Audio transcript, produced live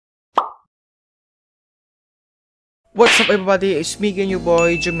What's up everybody, it's me again, your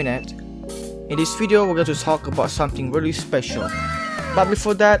boy Geminate. In this video we're going to talk about something really special. But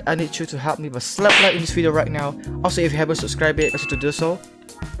before that, I need you to help me by slap like in this video right now. Also, if you haven't subscribed yet, make sure to do so.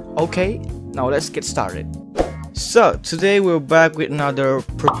 Okay, now let's get started. So today we're back with another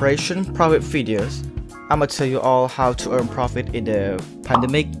preparation profit videos. I'ma tell you all how to earn profit in the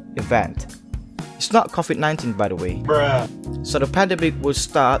pandemic event. It's not COVID-19 by the way. Bruh. So the pandemic will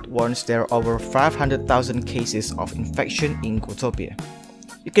start once there are over 500,000 cases of infection in Growtopia.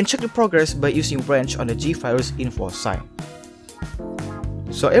 You can check the progress by using wrench on the G-virus info site.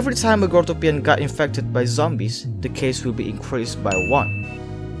 So every time a Growtopian got infected by zombies, the case will be increased by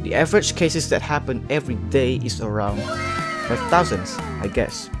 1. The average cases that happen every day is around 5,000, I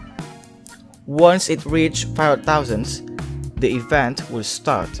guess. Once it reaches 5,000, the event will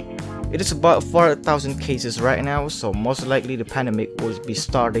start. It is about 4,000 cases right now, so most likely the pandemic will be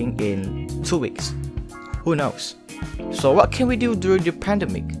starting in 2 weeks. Who knows? So what can we do during the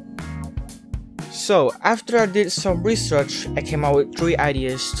pandemic? So after I did some research, I came out with 3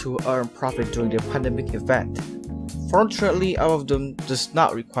 ideas to earn profit during the pandemic event. Fortunately, all of them does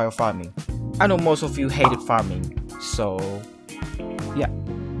not require farming. I know most of you hated farming, so yeah.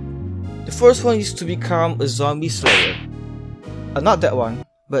 The first one is to become a zombie slayer. Not that one,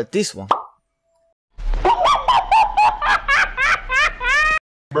 but this one.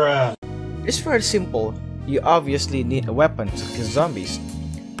 Bruh. It's very simple. You obviously need a weapon to kill zombies.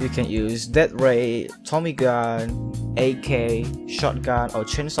 You can use death ray, Tommy gun, AK, shotgun or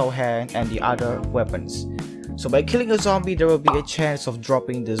chainsaw hand and the other weapons. So by killing a zombie, there will be a chance of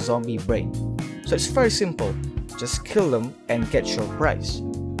dropping the zombie brain. So it's very simple. Just kill them and get your prize.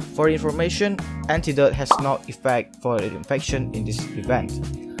 For information, antidote has no effect for the infection in this event.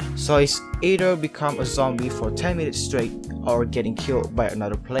 So it's either become a zombie for 10 minutes straight or getting killed by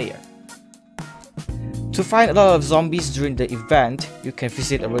another player. To find a lot of zombies during the event, you can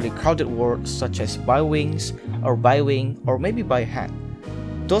visit a really crowded world such as by wings or by wing or maybe by hand.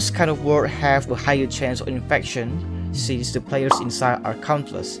 Those kind of worlds have a higher chance of infection since the players inside are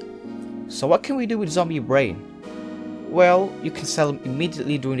countless. So what can we do with zombie brain? Well, you can sell them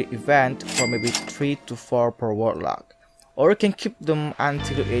immediately during the event for maybe 3 to 4 per warlock. Or you can keep them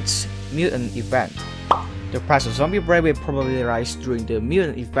until it's mutant event. The price of zombie brain will probably rise during the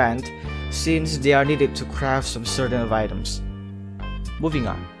mutant event since they are needed to craft some certain items. Moving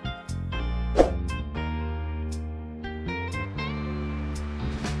on.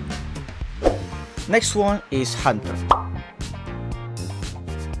 Next one is Hunter.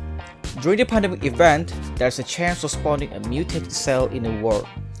 During the pandemic event, there's a chance of spawning a mutated cell in a world.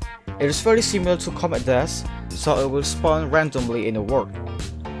 It is very similar to Combat Death, so it will spawn randomly in a world.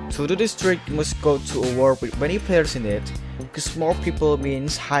 To do this trick, you must go to a world with many players in it, because more people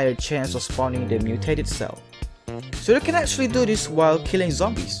means higher chance of spawning the mutated cell. So you can actually do this while killing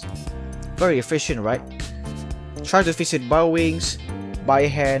zombies. Very efficient, right? Try to visit by wings, by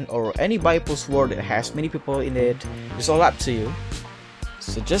hand, or any bypost world that has many people in it. It's all up to you.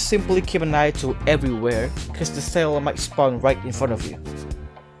 So just simply keep an eye to everywhere, because the cell might spawn right in front of you.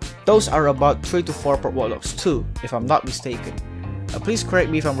 Those are about 3 to 4 per warlocks too, if I'm not mistaken. Please correct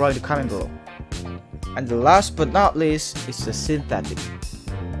me if I'm wrong in the comment below. And the last but not least is the synthetic.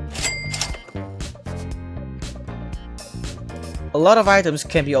 A lot of items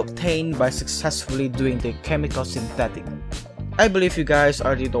can be obtained by successfully doing the chemical synthetic. I believe you guys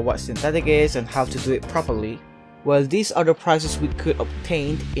already know what synthetic is and how to do it properly. Well, these are the prices we could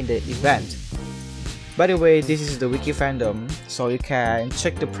obtain in the event. By the way, this is the wiki fandom, so you can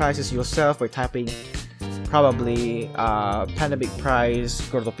check the prices yourself by typing probably pandemic price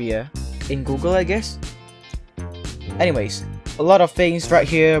Growtopia in Google, I guess. Anyways, a lot of things right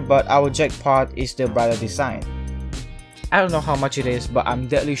here, but our jackpot is the bridal design. I don't know how much it is, but I'm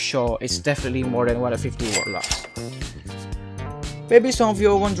deadly sure it's definitely more than 150 warlocks. Maybe some of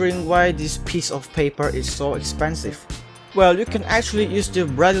you are wondering why this piece of paper is so expensive. Well, you can actually use the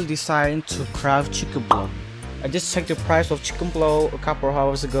bridal design to craft chicken blow. I just checked the price of chicken blow a couple of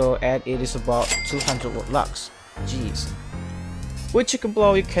hours ago and it is about 200 warlocks. Jeez. With chicken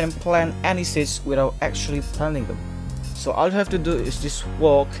blow you can plant any seeds without actually planting them. So all you have to do is just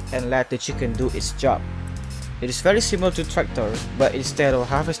walk and let the chicken do its job. It is very similar to tractor, but instead of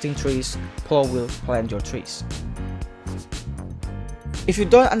harvesting trees, plow will plant your trees. If you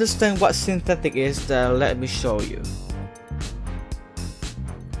don't understand what synthetic is, then let me show you.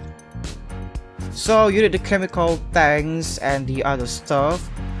 So you need the chemical tanks and the other stuff.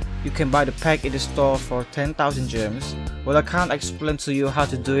 You can buy the pack in the store for 10,000 gems. Well, I can't explain to you how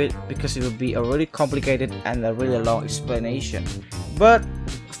to do it because it will be a really complicated and a really long explanation. But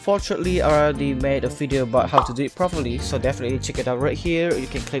unfortunately already made a video about how to do it properly, so definitely check it out right here. You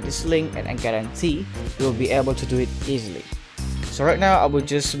can click this link and I guarantee you will be able to do it easily. So right now I will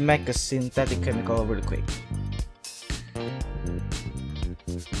just make a synthetic chemical really quick.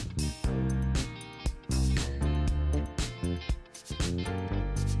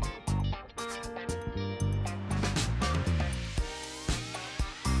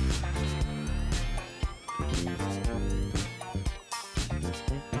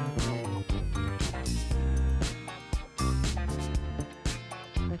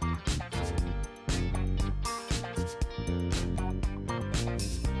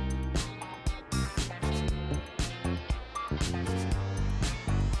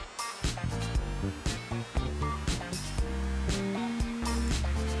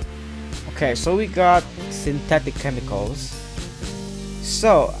 Okay, so we got synthetic chemicals.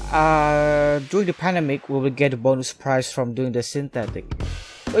 So, during the pandemic, we will get a bonus prize from doing the synthetic.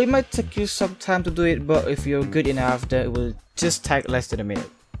 Well, it might take you some time to do it, but if you're good enough, then it will just take less than a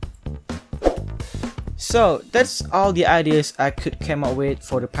minute. So, that's all the ideas I could come up with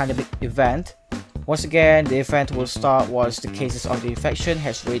for the pandemic event. Once again, the event will start once the cases of the infection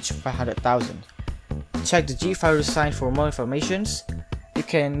has reached 500,000. Check the G virus sign for more informations. You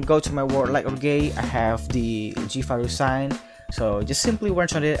can go to my word like or gay. I have the G virus sign, so just simply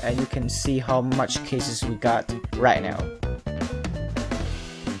watch on it and you can see how much cases we got right now.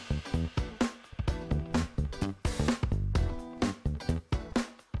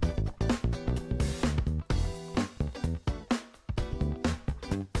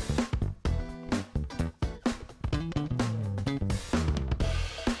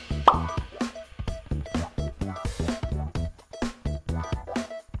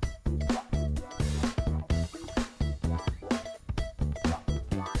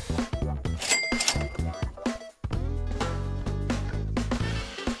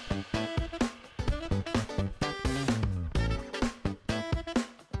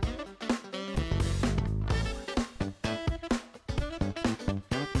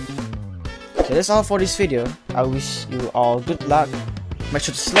 So that's all for this video. I wish you all good luck. Make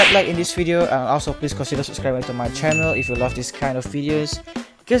sure to slap like in this video, and also please consider subscribing to my channel if you love this kind of videos,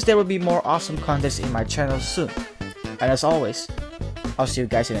 because there will be more awesome contents in my channel soon. And as always, I'll see you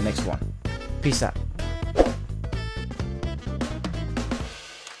guys in the next one. Peace out.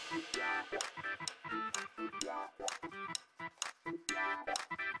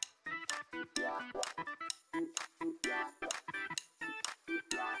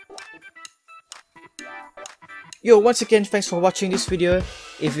 Yo, once again, thanks for watching this video.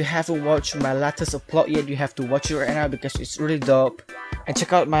 If you haven't watched my latest upload yet, you have to watch it right now because it's really dope. And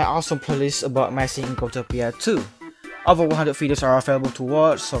check out my awesome playlist about messing in Growtopia too. Over 100 videos are available to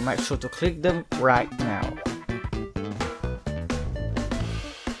watch, so make sure to click them right now.